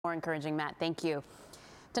More encouraging, Matt. Thank you.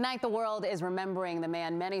 Tonight, the world is remembering the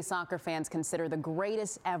man many soccer fans consider the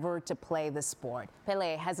greatest ever to play the sport.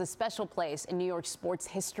 Pele has a special place in New York sports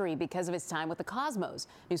history because of his time with the Cosmos.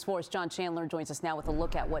 News 4's John Chandler joins us now with a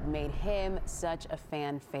look at what made him such a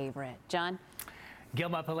fan favorite. John?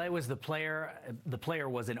 Gilma, Pele was the player. The player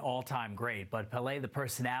was an all-time great, but Pele, the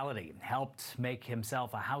personality, helped make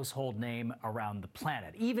himself a household name around the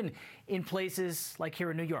planet, even in places like here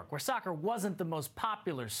in New York, where soccer wasn't the most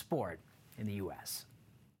popular sport in the U.S.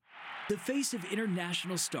 The face of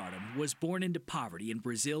international stardom was born into poverty in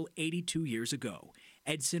Brazil 82 years ago.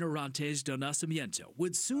 Edson Arantes do Nascimento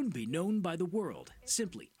would soon be known by the world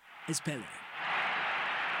simply as Pele.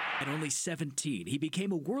 At only 17, he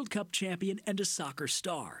became a World Cup champion and a soccer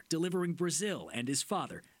star, delivering Brazil and his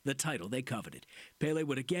father the title they coveted. Pele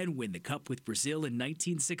would again win the cup with Brazil in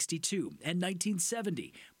 1962 and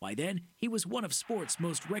 1970. By then, he was one of sport's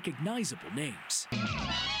most recognizable names.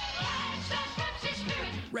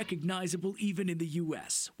 Recognizable even in the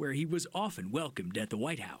U.S., where he was often welcomed at the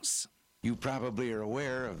White House. You probably are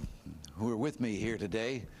aware of who are with me here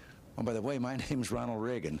today. Oh, by the way, my name's Ronald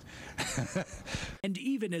Reagan. And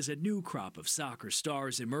even as a new crop of soccer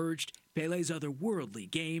stars emerged, Pele's otherworldly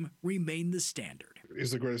game remained the standard.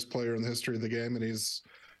 He's the greatest player in the history of the game, and he's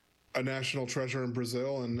a national treasure in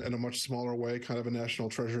Brazil, and in a much smaller way, kind of a national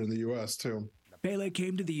treasure in the U.S., too. Pele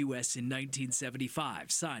came to the U.S. in 1975,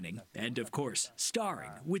 signing and, of course,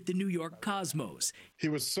 starring with the New York Cosmos. He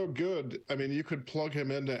was so good. I mean, you could plug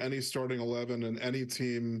him into any starting 11 and any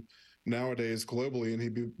team nowadays globally, and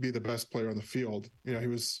he'd be the best player on the field. You know, he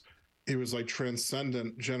was like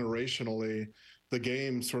transcendent generationally. The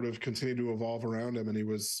game sort of continued to evolve around him, and he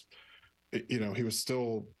was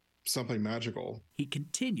still something magical. He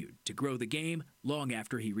continued to grow the game long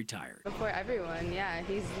after he retired. Before everyone, yeah,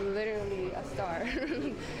 he's literally a star.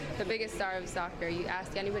 The biggest star of soccer. You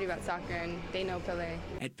ask anybody about soccer and they know Pele.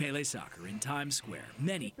 At Pele Soccer in Times Square,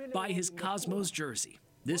 many buy his Cosmos jersey.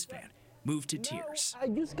 This fan moved to tears. I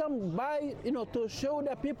just come by, to show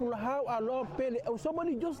the people how I love Pele.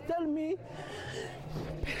 Somebody just tell me,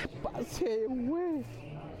 pass away.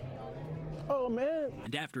 Oh, man.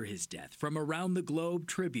 And after his death, from around the globe,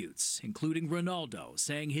 tributes, including Ronaldo,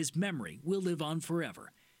 saying his memory will live on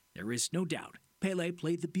forever. There is no doubt Pele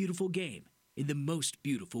played the beautiful game in the most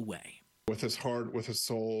beautiful way. With his heart, with his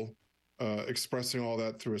soul, expressing all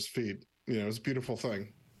that through his feet. It's a beautiful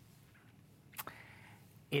thing.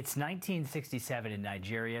 It's 1967 in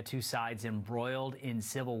Nigeria. Two sides embroiled in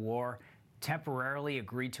civil war temporarily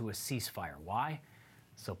agreed to a ceasefire. Why?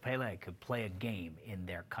 So Pele could play a game in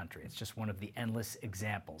their country. It's just one of the endless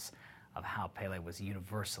examples of how Pele was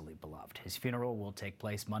universally beloved. His funeral will take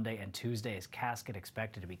place Monday and Tuesday. His casket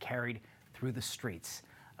expected to be carried through the streets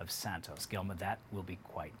of Santos. Gilma, that will be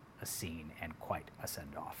quite a scene and quite a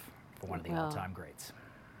send-off for one of the all-time greats.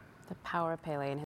 The power of Pele and